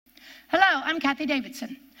Hello, I'm Kathie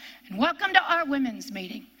Davidson, and welcome to our women's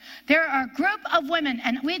meeting. There are a group of women,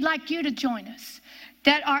 and we'd like you to join us,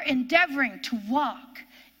 that are endeavoring to walk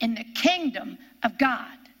in the kingdom of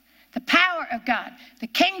God, the power of God. The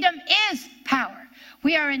kingdom is power.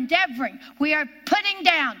 We are endeavoring, we are putting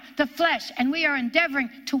down the flesh, and we are endeavoring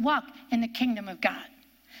to walk in the kingdom of God.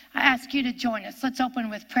 I ask you to join us. Let's open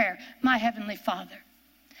with prayer. My Heavenly Father,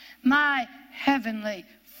 my Heavenly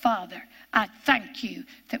Father, I thank you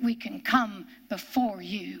that we can come before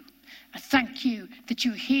you. I thank you that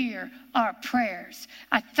you hear our prayers.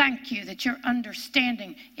 I thank you that your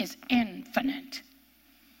understanding is infinite.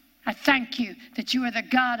 I thank you that you are the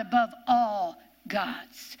God above all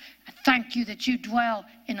gods. I thank you that you dwell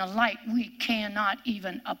in a light we cannot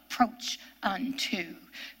even approach unto,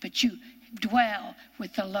 but you dwell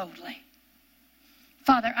with the lowly.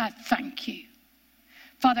 Father, I thank you.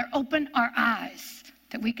 Father, open our eyes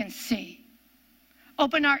that we can see.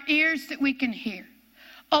 Open our ears that we can hear.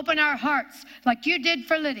 Open our hearts like you did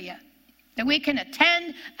for Lydia, that we can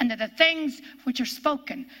attend unto the things which are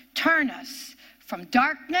spoken. Turn us from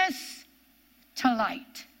darkness to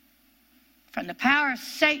light, from the power of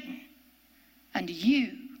Satan unto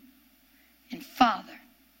you. And Father,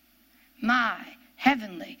 my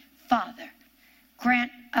Heavenly Father,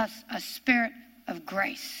 grant us a spirit of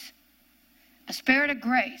grace. A spirit of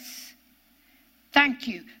grace. Thank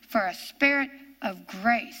you for a spirit of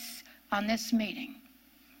grace on this meeting.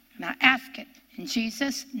 And I ask it in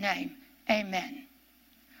Jesus' name. Amen.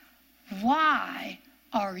 Why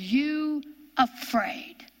are you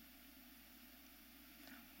afraid?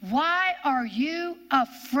 Why are you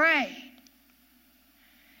afraid?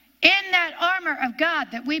 In that armor of God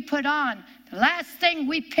that we put on, the last thing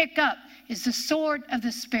we pick up is the sword of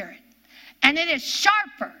the Spirit. And it is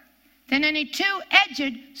sharper than any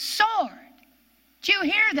two-edged sword. Do you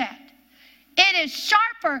hear that? It is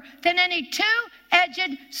sharper than any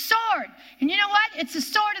two-edged sword. And you know what? It's the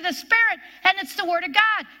sword of the Spirit, and it's the Word of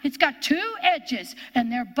God. It's got two edges,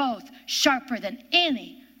 and they're both sharper than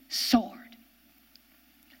any sword.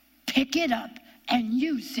 Pick it up and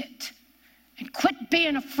use it. And quit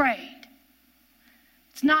being afraid.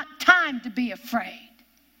 It's not time to be afraid.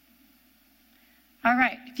 All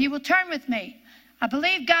right, if you will turn with me. I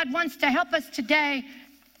believe God wants to help us today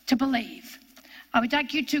to believe. I would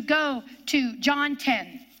like you to go to John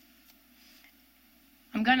 10.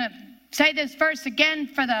 I'm going to say this verse again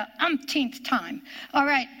for the umpteenth time. All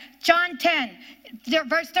right, John 10,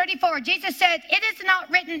 verse 34. Jesus said, "It is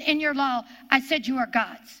not written in your law, I said you are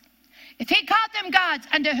gods. If he called them gods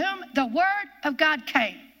unto whom the word of God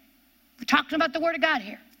came." We're talking about the word of God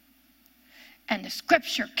here. And the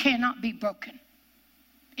scripture cannot be broken.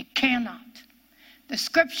 It cannot. The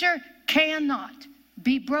scripture cannot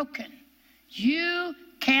be broken. You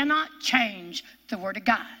cannot change the word of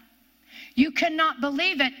God. You cannot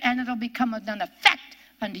believe it and it'll become an effect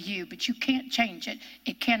unto you, but you can't change it.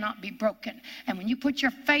 It cannot be broken. And when you put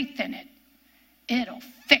your faith in it, it'll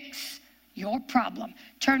fix your problem.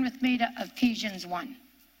 Turn with me to Ephesians 1.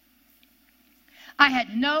 I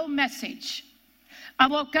had no message. I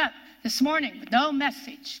woke up this morning with no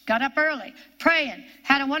message. Got up early, praying,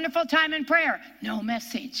 had a wonderful time in prayer. No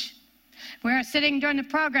message. We were sitting during the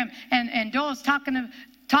program, and Joel's talking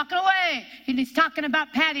away. And he's talking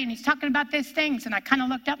about Patty, and he's talking about these things. And I kind of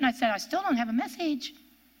looked up and I said, I still don't have a message.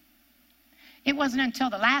 It wasn't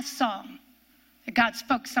until the last song that God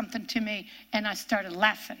spoke something to me, and I started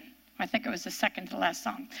laughing. I think it was the second to last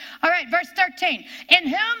song. All right, verse 13. In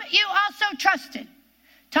whom you also trusted.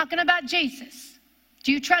 Talking about Jesus.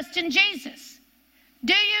 Do you trust in Jesus?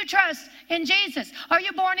 Do you trust in Jesus? Are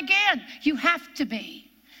you born again? You have to be.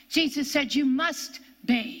 Jesus said you must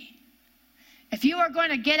be. If you are going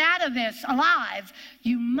to get out of this alive,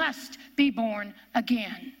 you must be born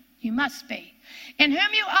again. You must be. In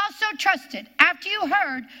whom you also trusted after you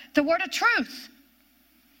heard the word of truth.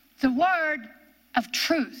 The word of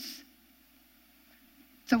truth.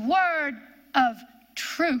 The word of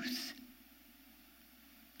truth.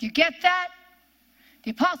 Do you get that?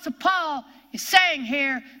 The Apostle Paul is saying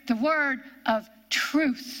here the word of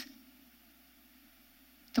truth.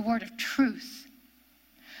 The word of truth.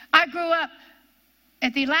 I grew up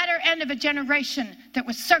at the latter end of a generation that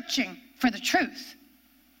was searching for the truth.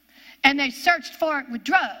 And they searched for it with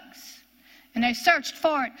drugs. And they searched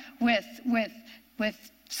for it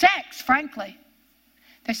with sex, frankly.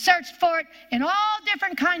 They searched for it in all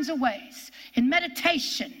different kinds of ways. In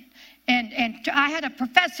meditation. And I had a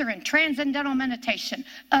professor in transcendental meditation.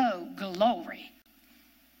 Oh, glory.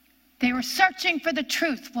 They were searching for the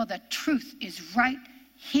truth. Well, the truth is right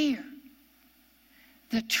here.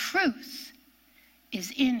 The truth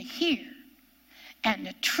is in here. And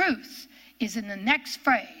the truth is in the next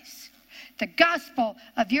phrase. The gospel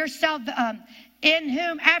of your salvation, in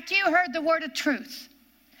whom, after you heard the word of truth.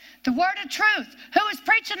 The word of truth. Who was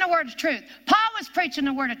preaching the word of truth? Paul was preaching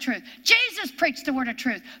the word of truth. Jesus preached the word of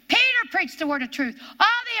truth. Peter preached the word of truth. All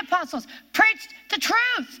the apostles preached the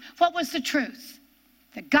truth. What was the truth?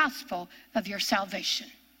 The gospel of your salvation.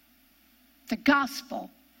 The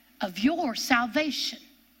gospel of your salvation.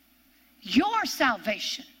 Your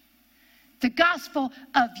salvation. The gospel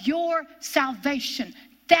of your salvation.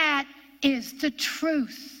 That is the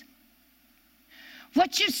truth.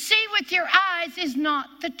 What you see with your eyes is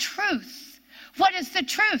not the truth. What is the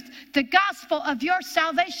truth? The gospel of your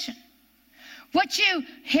salvation. What you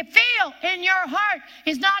feel in your heart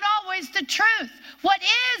is not always the truth. What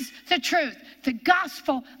is the truth? The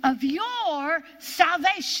gospel of your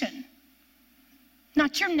salvation.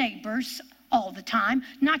 Not your neighbors all the time,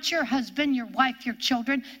 not your husband, your wife, your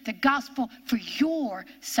children. The gospel for your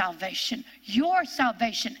salvation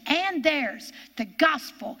and theirs. The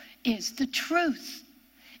gospel is the truth.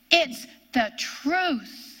 It's the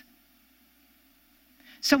truth.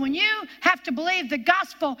 So when you have to believe the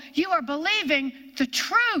gospel, you are believing the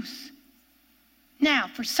truth. Now,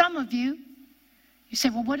 for some of you, you say,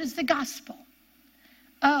 well, what is the gospel?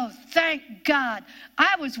 Oh, thank God.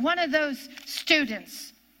 I was one of those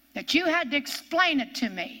students that you had to explain it to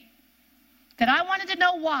me, that I wanted to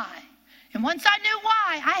know why. And once I knew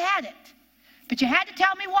why, I had it. But you had to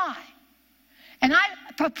tell me why. And I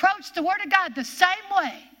approached the Word of God the same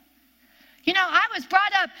way. You know, I was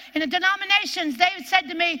brought up in the denominations. They said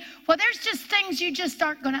to me, well, there's just things you just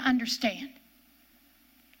aren't going to understand.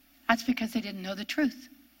 That's because they didn't know the truth.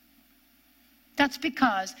 That's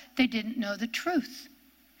because they didn't know the truth.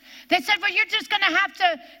 They said, well, you're just going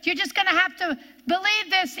to have to believe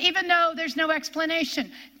this even though there's no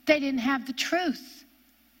explanation. They didn't have the truth.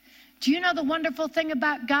 Do you know the wonderful thing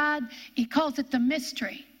about God? He calls it the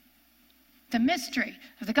mystery. The mystery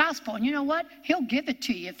of the gospel. And you know what? He'll give it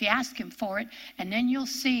to you if you ask him for it. And then you'll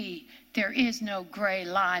see there is no gray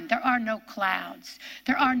line. There are no clouds.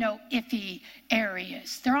 There are no iffy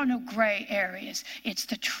areas. There are no gray areas. It's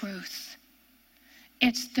the truth.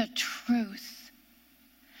 It's the truth.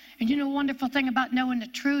 And you know the wonderful thing about knowing the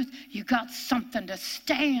truth? You got something to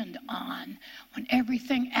stand on when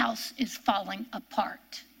everything else is falling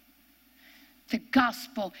apart. The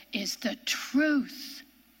gospel is the truth.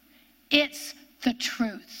 It's the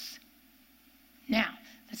truth. Now,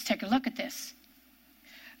 let's take a look at this.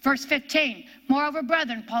 Verse 15, moreover,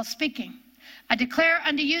 brethren, Paul speaking, I declare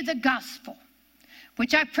unto you the gospel,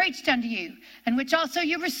 which I preached unto you, and which also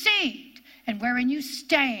you received, and wherein you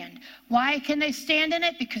stand. Why can they stand in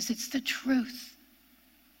it? Because it's the truth.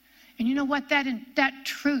 And you know what? That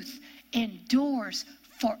truth endures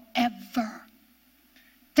forever.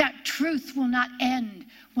 That truth will not end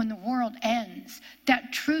when the world ends.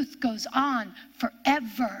 That truth goes on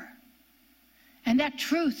forever. And that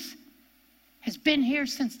truth has been here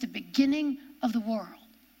since the beginning of the world.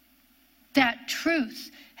 That truth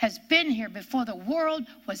has been here before the world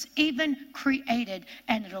was even created,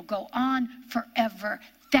 and it'll go on forever.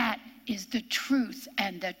 That is the truth,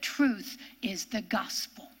 and the truth is the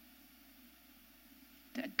gospel.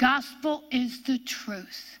 The gospel is the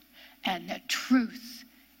truth, and the truth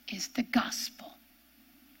is the gospel.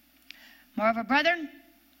 Moreover, brethren,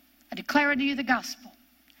 I declare unto you the gospel,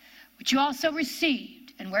 which you also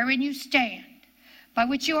received, and wherein you stand, by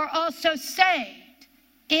which you are also saved,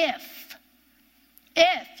 if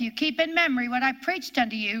you keep in memory what I preached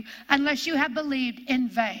unto you, unless you have believed in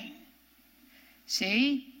vain.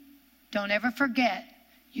 See, don't ever forget,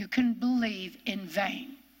 you can believe in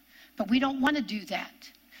vain. But we don't want to do that.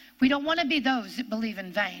 We don't want to be those that believe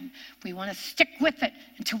in vain. We want to stick with it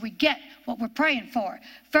until we get what we're praying for.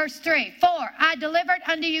 Verse 3, for I delivered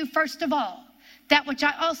unto you first of all that which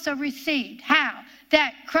I also received. How?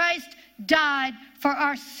 That Christ died for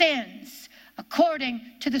our sins according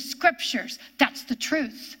to the scriptures. That's the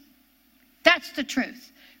truth. That's the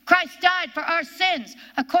truth. Christ died for our sins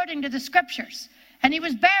according to the scriptures. And he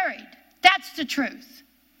was buried. That's the truth.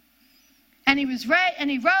 And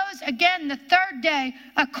he rose again the third day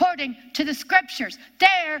according to the scriptures.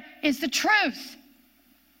 There is the truth.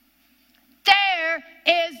 There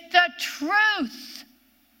is the truth.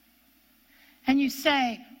 And you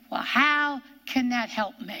say, well, how can that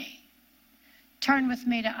help me? Turn with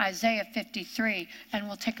me to Isaiah 53, and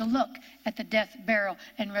we'll take a look at the death, burial,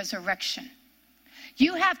 and resurrection.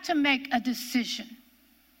 You have to make a decision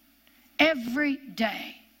every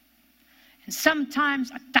day. And sometimes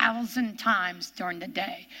 1,000 times during the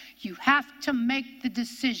day. You have to make the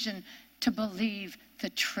decision to believe the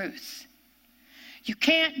truth. You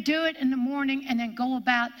can't do it in the morning and then go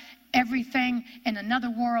about everything in another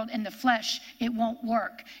world in the flesh. It won't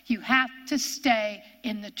work. You have to stay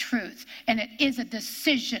in the truth. And it is a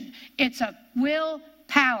decision. It's a will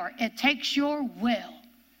power. It takes your will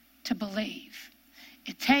to believe.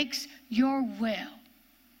 It takes your will.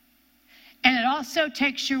 And it also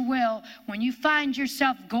takes your will when you find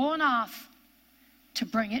yourself going off to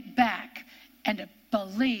bring it back and to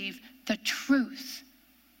believe the truth.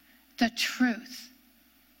 The truth.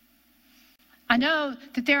 I know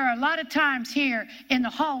that there are a lot of times here in the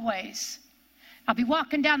hallways, I'll be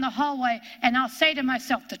walking down the hallway and I'll say to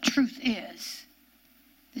myself, the truth is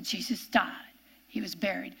that Jesus died, he was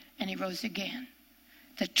buried, and he rose again.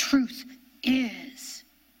 The truth is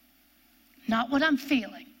not what I'm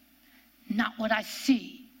feeling, not what I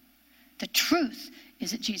see. The truth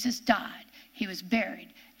is that Jesus died, he was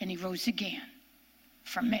buried, and he rose again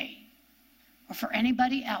for me or for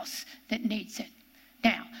anybody else that needs it.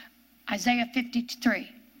 Now, Isaiah 53.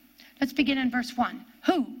 Let's begin in verse 1.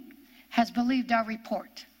 Who has believed our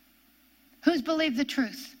report? Who's believed the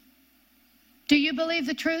truth? Do you believe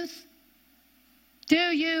the truth? Do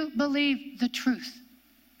you believe the truth?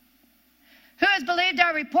 Who has believed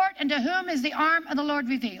our report, and to whom is the arm of the Lord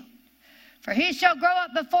revealed? For he shall grow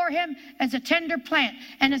up before him as a tender plant,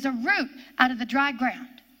 and as a root out of the dry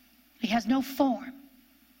ground. He has no form.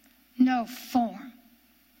 No form.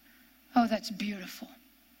 Oh, that's beautiful.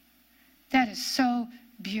 That is so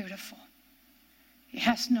beautiful. He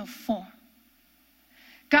has no form.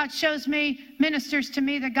 God shows me, ministers to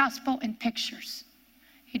me the gospel in pictures.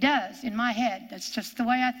 He does, in my head. That's just the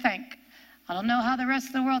way I think. I don't know how the rest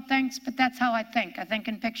of the world thinks, but that's how I think. I think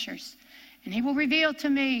in pictures. And he will reveal to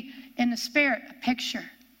me in the spirit a picture.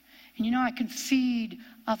 And you know, I can feed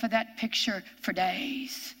off of that picture for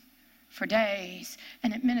days. For days.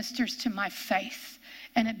 And it ministers to my faith.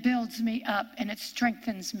 And it builds me up and it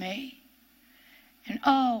strengthens me. And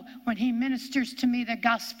oh, when he ministers to me the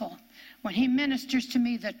gospel, when he ministers to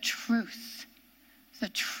me the truth,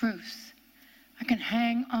 I can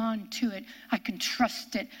hang on to it. I can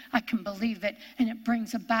trust it. I can believe it. And it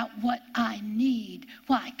brings about what I need.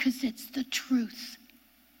 Why? Because it's the truth.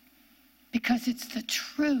 Because it's the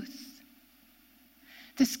truth.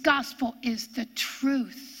 This gospel is the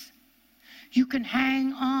truth. You can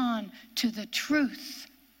hang on to the truth.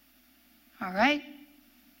 All right?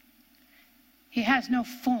 He has no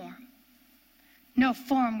form. No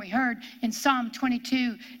form. We heard in Psalm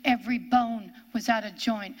 22, every bone was out of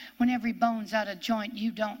joint. When every bone's out of joint,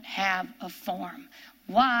 you don't have a form.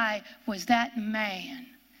 Why was that man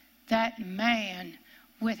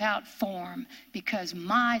without form? Because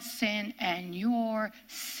my sin and your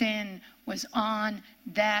sin was on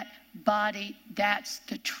that body. That's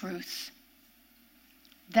the truth.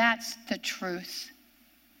 That's the truth.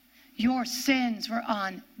 Your sins were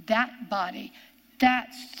on that body.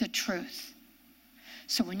 That's the truth.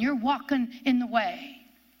 So when you're walking in the way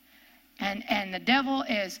and the devil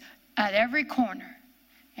is at every corner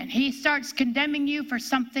and he starts condemning you for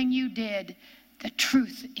something you did, the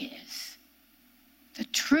truth is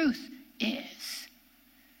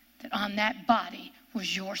that on that body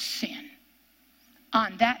was your sin.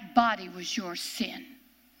 On that body was your sin.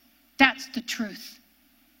 That's the truth.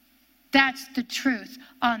 That's the truth.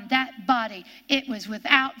 On that body, it was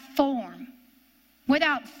without form.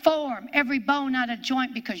 Without form, every bone out of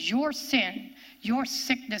joint, because your sin, your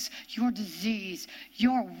sickness, your disease,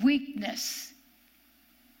 your weakness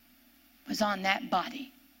was on that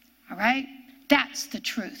body. All right? That's the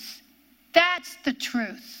truth. That's the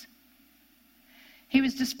truth. He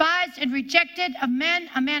was despised and rejected of men,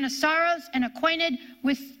 a man of sorrows and acquainted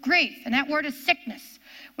with grief. And that word is sickness.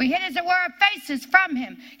 We hid, as it were, our faces from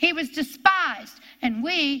him. He was despised, and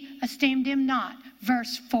we esteemed him not.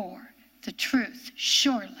 Verse 4, the truth.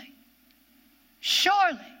 Surely,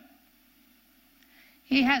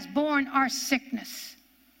 he has borne our sickness.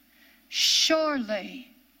 Surely,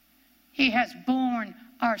 he has borne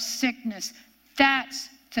our sickness. That's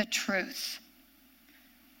the truth.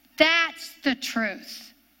 That's the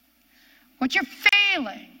truth. What you're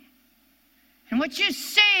feeling and what you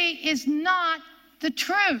see is not the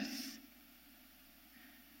truth.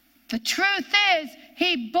 The truth is,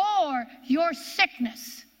 he bore your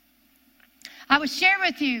sickness. I will share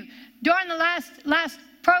with you during the last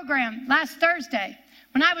program, last Thursday,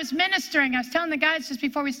 when I was ministering, I was telling the guys just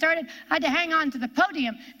before we started, I had to hang on to the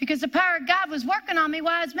podium because the power of God was working on me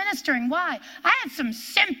while I was ministering. Why? I had some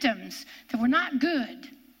symptoms that were not good.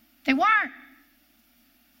 They weren't.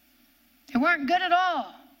 They weren't good at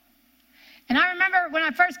all. And I remember when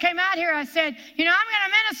I first came out here, I said, I'm going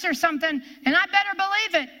to minister something, and I better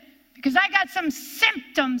believe it. because I got some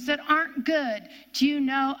symptoms that aren't good. Do you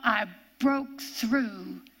know I broke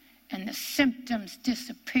through and the symptoms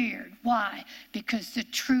disappeared? Why? Because the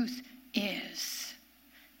truth is,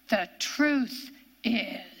 the truth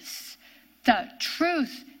is, the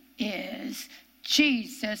truth is,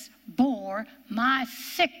 Jesus bore my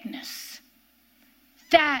sickness.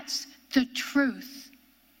 That's the truth.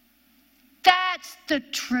 That's the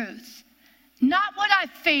truth. Not what I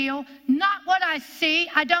feel, not what I see.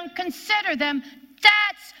 I don't consider them.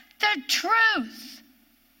 That's the truth.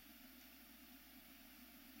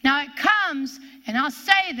 Now it comes, and I'll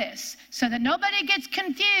say this so that nobody gets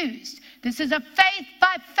confused. This is a faith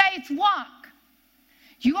by faith walk.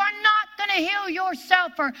 You are not going to heal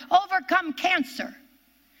yourself or overcome cancer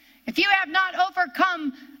if you have not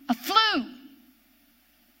overcome a flu.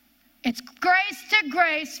 It's grace to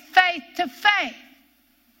grace, faith to faith.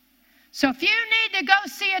 So if you need to go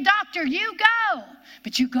see a doctor, you go.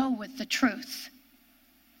 But you go with the truth.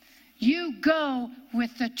 You go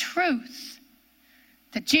with the truth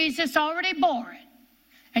that Jesus already bore it.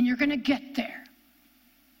 And you're going to get there.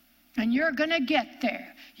 And you're going to get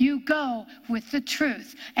there. You go with the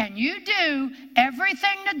truth. And you do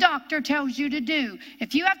everything the doctor tells you to do.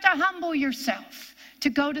 If you have to humble yourself to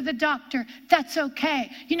go to the doctor, that's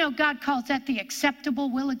okay. You know, God calls that the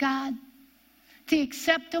acceptable will of God. The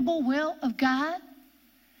acceptable will of God.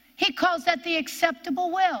 He calls that the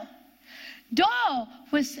acceptable will. Doyle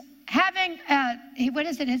was having,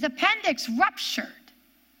 his appendix ruptured.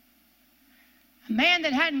 A man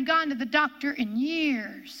that hadn't gone to the doctor in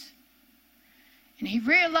years. And he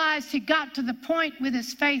realized he got to the point with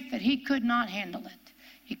his faith that he could not handle it.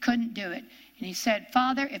 He couldn't do it. And he said,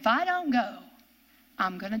 Father, if I don't go,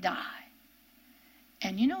 I'm going to die.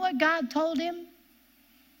 And you know what God told him?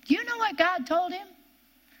 You know what God told him?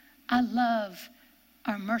 I love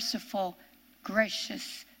our merciful,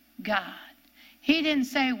 gracious God. He didn't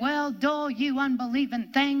say, well, Doyle, you unbelieving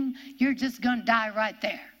thing, you're just going to die right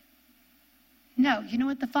there. No, you know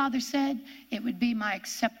what the Father said? It would be my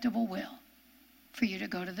acceptable will for you to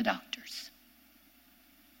go to the doctors.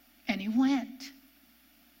 And he went.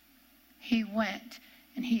 He went.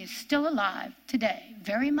 And he is still alive today,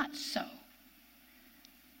 very much so.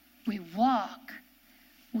 We walk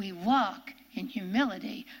in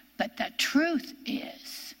humility, but the truth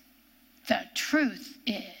is,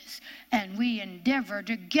 and we endeavor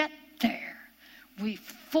to get there. We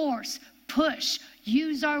force, push,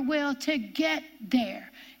 use our will to get there.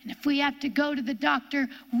 And if we have to go to the doctor,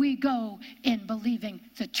 we go in believing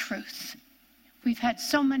the truth. We've had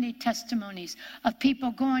so many testimonies of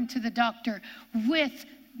people going to the doctor with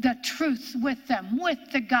the truth with them, with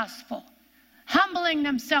the gospel, humbling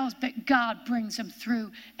themselves, but God brings them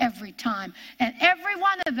through every time. And every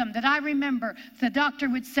one of them that I remember, the doctor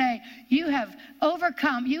would say, you have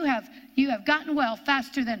overcome, you have gotten well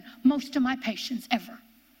faster than most of my patients ever.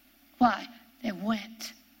 Why? They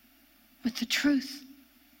went with the truth.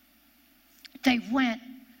 They went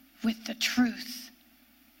with the truth.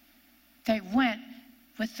 They went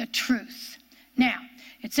with the truth. Now,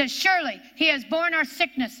 it says, surely he has borne our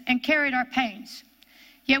sickness and carried our pains.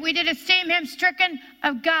 Yet we did esteem him stricken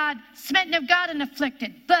of God, smitten of God, and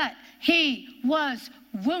afflicted. But he was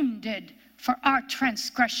wounded for our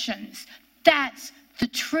transgressions. That's the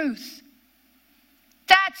truth.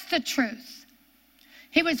 That's the truth.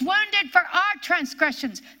 He was wounded for our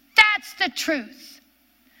transgressions. That's the truth.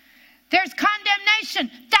 There's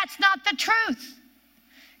condemnation. That's not the truth.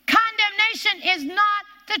 Condemnation is not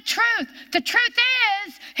the truth. The truth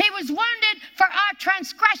is, he was wounded for our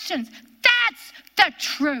transgressions. That's the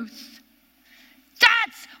truth.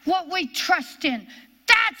 That's what we trust in.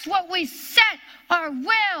 That's what we set our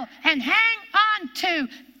will and hang on to.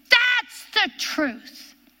 That's the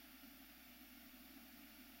truth.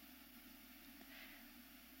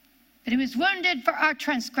 But he was wounded for our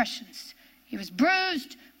transgressions. He was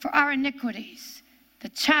bruised for our iniquities. The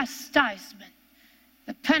chastisement,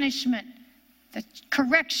 the punishment, the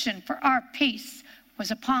correction for our peace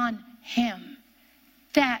was upon him.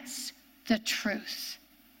 That's the truth.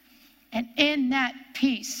 And in that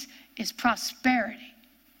peace is prosperity.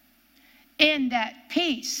 In that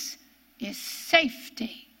peace is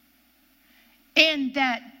safety. In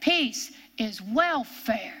that peace is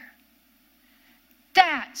welfare.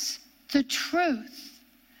 That's the truth.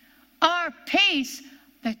 Our peace,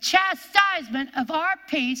 the chastisement of our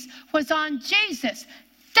peace was on Jesus.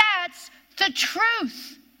 That's the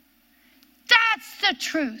truth. That's the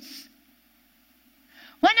truth.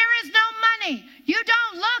 When there is no money, you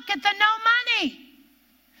don't look at the no money.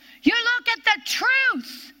 You look at the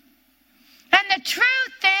truth. And the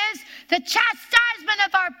truth is, the chastisement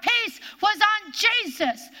of our peace was on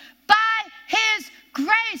Jesus. By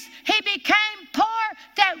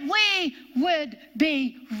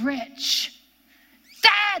rich.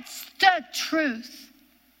 That's the truth.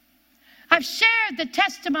 I've shared the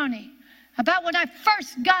testimony about when I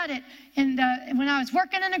first got it when I was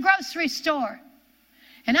working in a grocery store.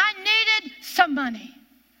 And I needed some money.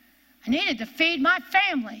 I needed to feed my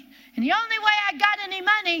family. And the only way I got any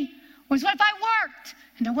money was if I worked.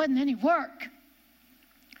 And there wasn't any work.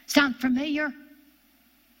 Sound familiar?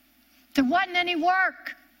 There wasn't any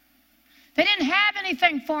work. They didn't have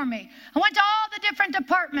anything for me. I went to all the different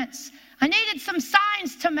departments. I needed some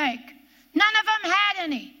signs to make. None of them had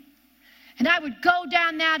any. And I would go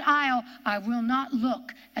down that aisle. I will not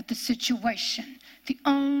look at the situation. The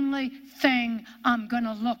only thing I'm going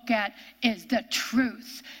to look at is the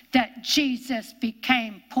truth that Jesus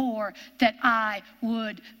became poor, that I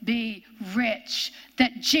would be rich,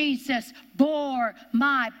 that Jesus bore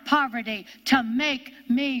my poverty to make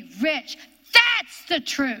me rich. That's the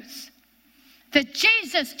truth. That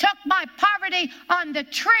Jesus took my poverty on the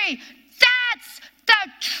tree. That's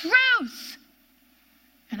the truth.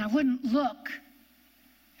 And I wouldn't look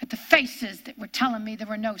at the faces that were telling me there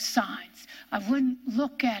were no signs. I wouldn't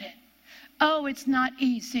look at it. Oh, it's not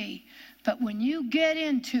easy. But when you get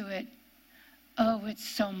into it, oh, it's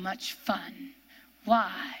so much fun.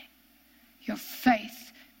 Why? Your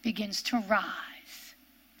faith begins to rise.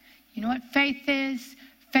 You know what faith is?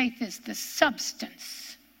 Faith is the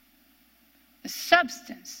substance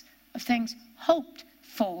of things hoped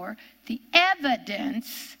for, the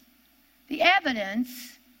evidence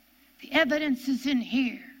is in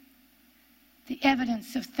here. The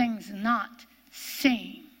evidence of things not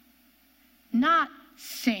seen. Not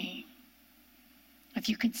seen. If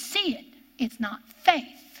you can see it, it's not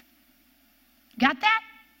faith. Got that?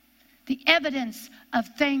 The evidence of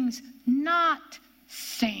things not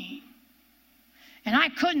seen. And I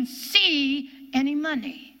couldn't see any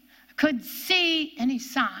money. I couldn't see any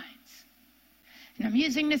signs. And I'm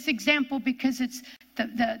using this example because it's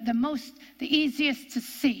the easiest to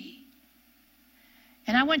see.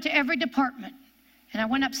 And I went to every department. And I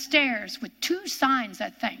went upstairs with 2 signs, I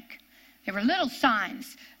think. They were little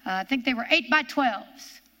signs. I think they were 8 by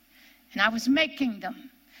 12s. And I was making them.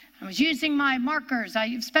 I was using my markers. I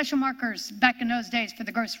used special markers back in those days for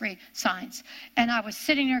the grocery signs. And I was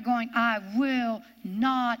sitting there going, I will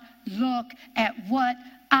not look at what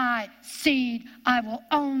I see. I will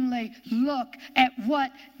only look at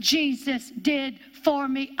what Jesus did for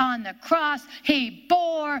me on the cross. He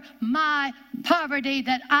bore my poverty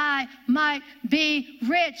that I might be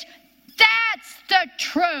rich. That's the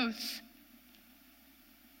truth.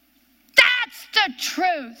 That's the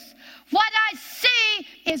truth. What I see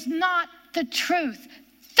is not the truth.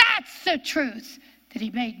 That's the truth, that he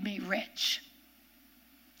made me rich.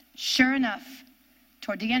 Sure enough,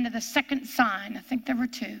 toward the end of the second sign, I think there were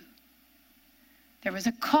 2, there was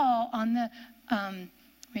a call on the,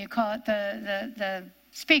 the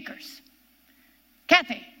speakers.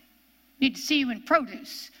 Kathie, need to see you in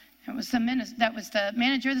produce. That was the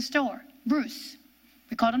manager of the store, Bruce.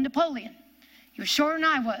 We called him Napoleon. He was shorter than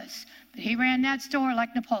I was, but he ran that store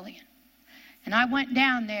like Napoleon. And I went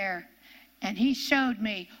down there, and he showed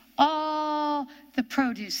me all the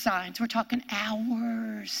produce signs. We're talking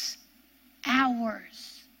hours.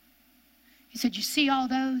 He said, you see all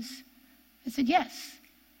those? I said, yes.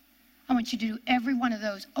 I want you to do every one of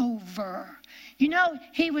those over. You know,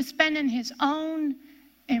 he was spending his own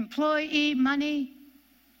employee money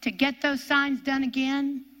to get those signs done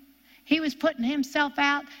again. He was putting himself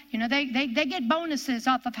out. You know, they get bonuses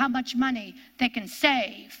off of how much money they can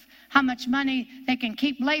save, how much money they can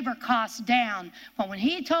keep labor costs down. Well, when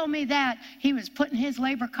he told me that, he was putting his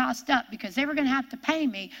labor cost up because they were going to have to pay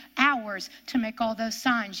me hours to make all those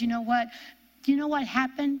signs. You know what? Do you know what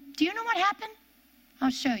happened? Do you know what happened? I'll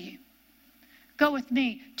show you. Go with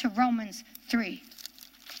me to Romans 3.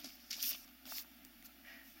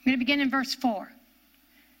 I'm going to begin in verse 4.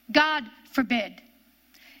 God forbid.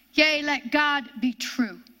 Yea, let God be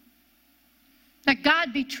true. Let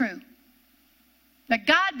God be true. Let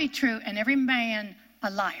God be true, and every man a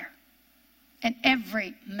liar. And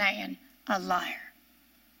every man a liar.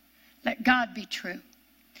 Let God be true.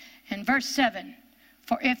 And verse 7.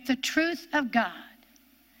 For if the truth of God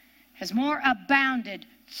has more abounded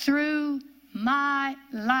through my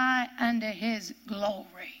lie unto his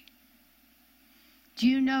glory. Do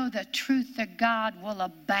you know the truth of God will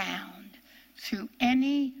abound through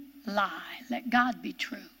any lie? Let God be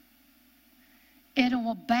true. It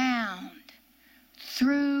will abound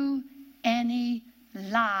through any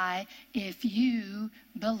lie if you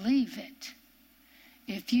believe it.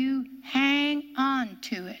 If you hang on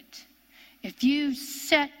to it. If you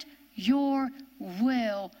set your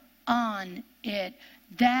will on it,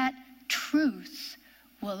 that truth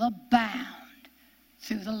will abound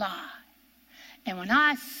through the lie. And when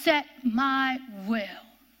I set my will,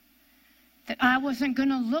 that I wasn't going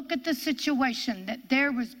to look at the situation, that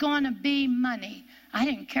there was going to be money, I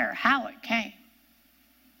didn't care how it came,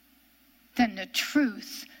 then the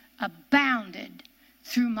truth abounded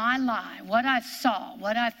through my lie, what I saw,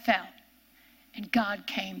 what I felt, and God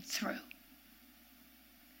came through.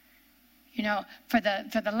 You know, for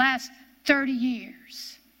the last 30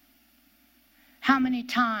 years, how many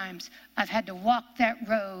times I've had to walk that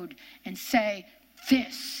road and say,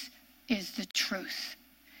 this is the truth.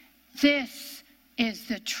 This is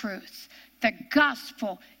the truth. The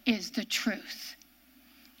gospel is the truth.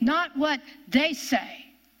 Not what they say.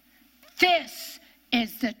 This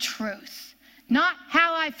is the truth. Not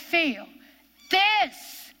how I feel.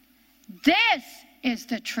 This is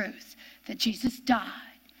the truth. That Jesus died,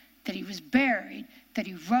 that he was buried, that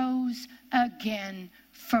he rose again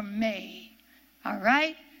for me. All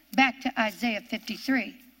right? Back to Isaiah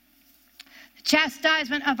 53. The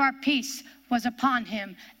chastisement of our peace was upon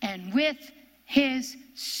him, and with his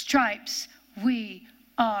stripes we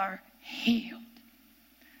are healed.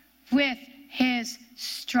 With his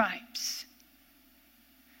stripes.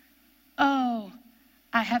 Oh,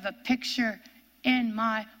 I have a picture in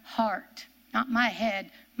my heart, not my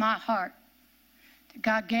head, my heart, that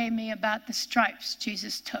God gave me about the stripes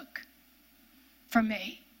Jesus took for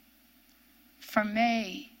me. For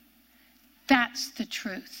me. That's the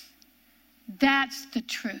truth. That's the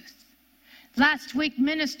truth. Last week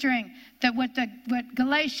ministering that what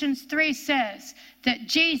Galatians 3 says, that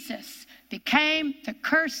Jesus became the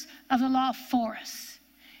curse of the law for us.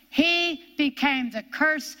 He became the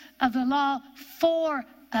curse of the law for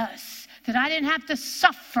us. That I didn't have to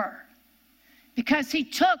suffer because he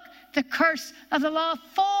took the curse of the law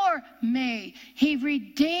for me. He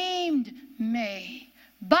redeemed me.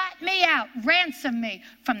 Bought me out, ransomed me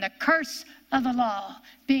from the curse of the law,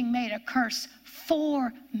 being made a curse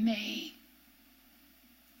for me.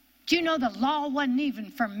 Do you know the law wasn't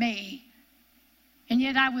even for me? And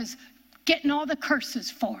yet I was getting all the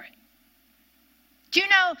curses for it. Do you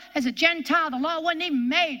know, as a Gentile, the law wasn't even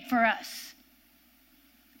made for us.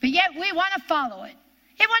 But yet we want to follow it.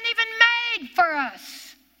 It wasn't even made for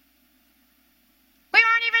us. We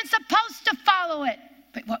weren't even supposed to follow it.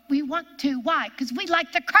 But what we want to. Why? Because we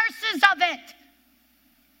like the curses of it.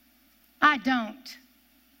 I don't.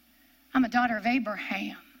 I'm a daughter of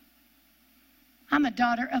Abraham. I'm a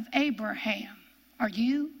daughter of Abraham. Are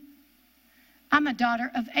you? I'm a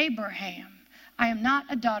daughter of Abraham. I am not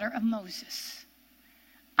a daughter of Moses.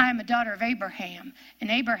 I am a daughter of Abraham.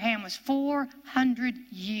 And Abraham was 400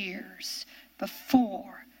 years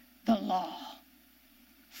before the law.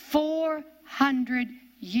 400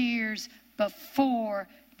 years before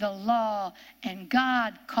the law, and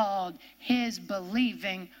God called his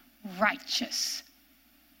believing righteous.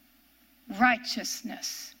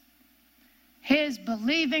 Righteousness. His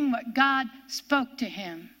believing what God spoke to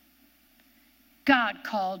him, God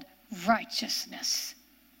called righteousness.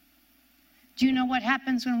 Do you know what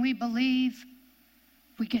happens when we believe?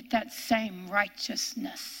 We get that same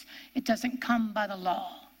righteousness. It doesn't come by the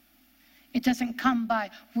law. It doesn't come by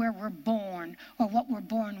where we're born or what we're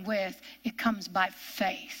born with. It comes by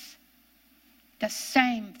faith. The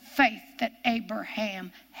same faith that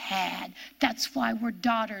Abraham had. That's why we're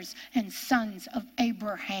daughters and sons of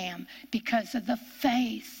Abraham, because of the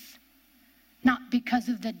faith, not because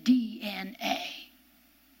of the DNA.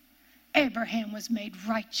 Abraham was made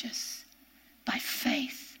righteous by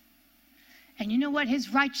faith. And you know what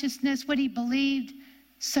his righteousness, what he believed?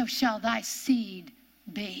 So shall thy seed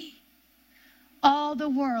be. All the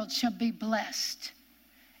world shall be blessed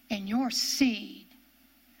in your seed.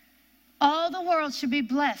 All the world shall be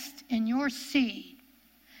blessed in your seed.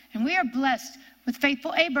 And we are blessed with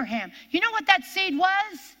faithful Abraham. You know what that seed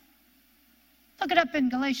was? Look it up in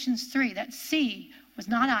Galatians 3. That seed was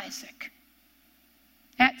not Isaac.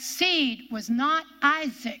 That seed was not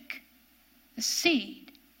Isaac. The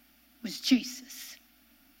seed was Jesus.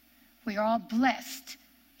 We are all blessed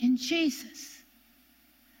in Jesus.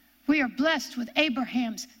 We are blessed with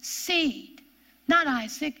Abraham's seed, not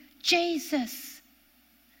Isaac, Jesus.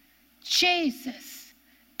 Jesus.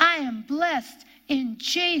 I am blessed in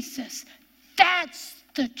Jesus. That's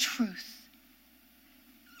the truth.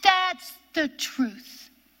 That's the truth.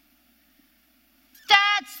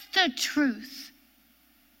 That's the truth.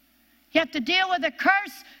 You have to deal with the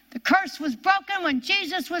curse. The curse was broken when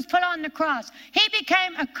Jesus was put on the cross. He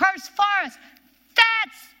became a curse for us.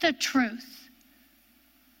 That's the truth.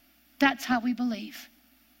 That's how we believe.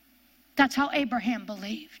 That's how Abraham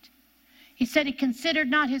believed. He said he considered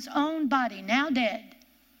not his own body, now dead,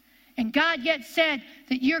 And God yet said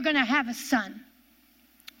that you're going to have a son.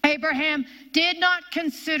 Abraham did not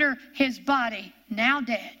consider his body, now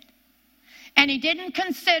dead. And he didn't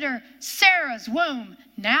consider Sarah's womb,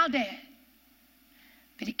 now dead.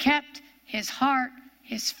 But he kept his heart,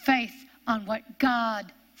 his faith on what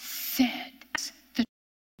God said. The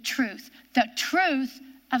truth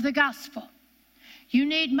of the gospel. You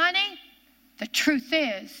need money? The truth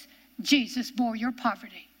is Jesus bore your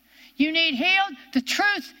poverty. You need healed? The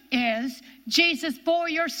truth is Jesus bore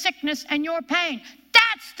your sickness and your pain.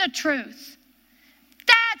 That's the truth.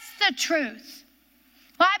 That's the truth.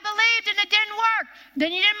 Well, I believed and it didn't work.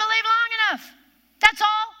 Then you didn't believe long enough. That's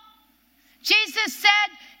all. Jesus said,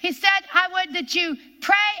 he said, I would that you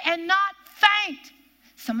pray and not faint.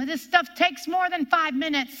 Some of this stuff takes more than 5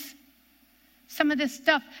 minutes. Some of this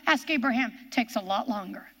stuff, ask Abraham, takes a lot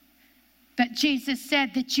longer. But Jesus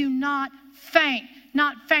said that you not faint.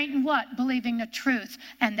 Not faint in what? Believing the truth.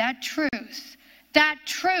 And that truth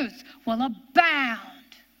will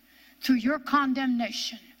abound through your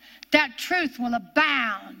condemnation. That truth will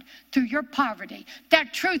abound through your poverty.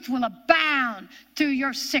 That truth will abound through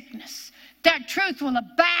your sickness. That truth will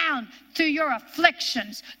abound through your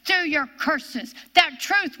afflictions, through your curses. That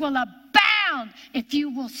truth will abound if you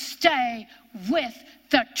will stay with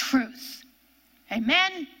the truth.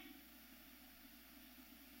 Amen?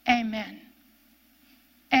 Amen.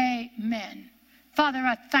 Amen. Father,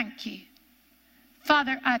 I thank you.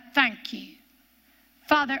 Father, I thank you.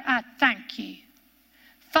 Father, I thank you.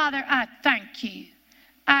 Father, I thank you.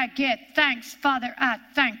 I get thanks, Father, I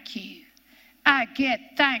thank you. I get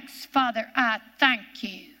thanks, Father, I thank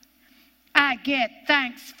you. I get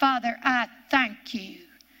thanks, Father, I thank you.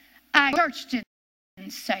 Church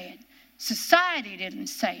didn't say it. Society didn't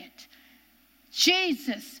say it.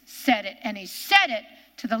 Jesus said it, and he said it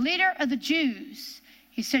to the leader of the Jews.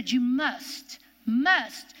 He said, you must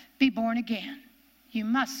be born again. You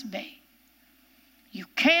must be. You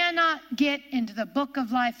cannot get into the book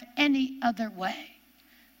of life any other way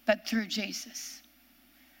but through Jesus.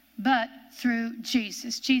 But through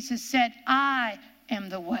Jesus. Jesus said, I am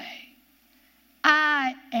the way.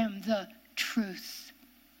 I am the truth.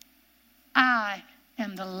 I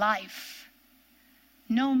am the life.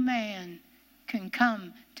 No man can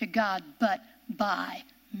come to God but by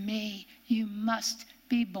me. You must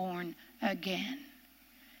be born again.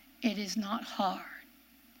 It is not hard.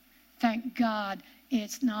 Thank God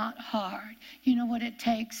it's not hard. You know what it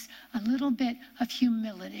takes? A little bit of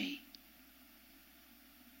humility.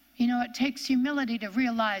 You know, it takes humility to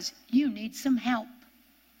realize you need some help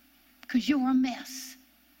because you're a mess.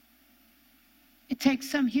 It takes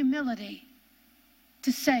some humility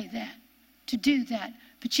to say that, to do that.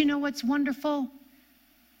 But you know what's wonderful?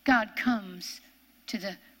 God comes to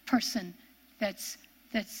the person that's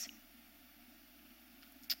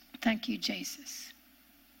thank you, Jesus.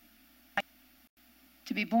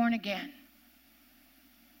 To be born again.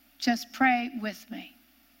 Just pray with me.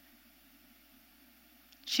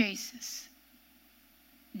 Jesus,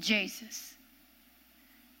 Jesus,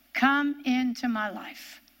 come into my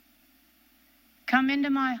life. Come into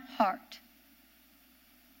my heart.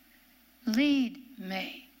 Lead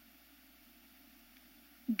me.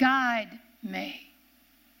 Guide me.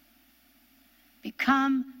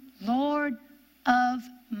 Become Lord of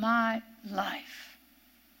my life.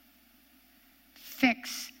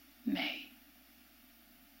 Fix me.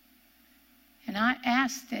 And I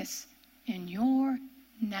ask this in your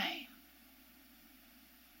name.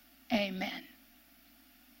 Amen.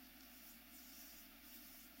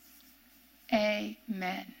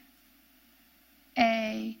 Amen.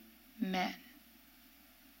 Amen.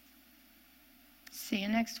 See you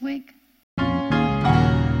next week.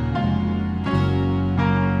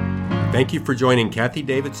 Thank you for joining Kathie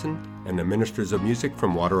Davidson and the Ministers of Music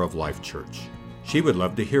from Water of Life Church. She would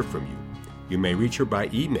love to hear from you. You may reach her by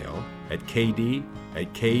email at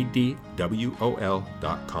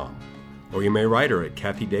kd@kdwol.com. Or you may write her at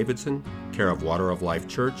Kathie Davidson, care of Water of Life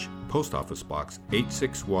Church, Post Office Box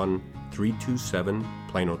 861327,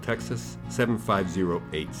 Plano, Texas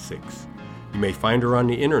 75086. You may find her on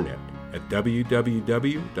the internet at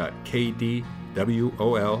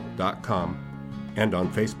www.kdwol.com and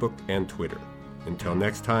on Facebook and Twitter. Until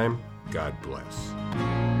next time, God bless.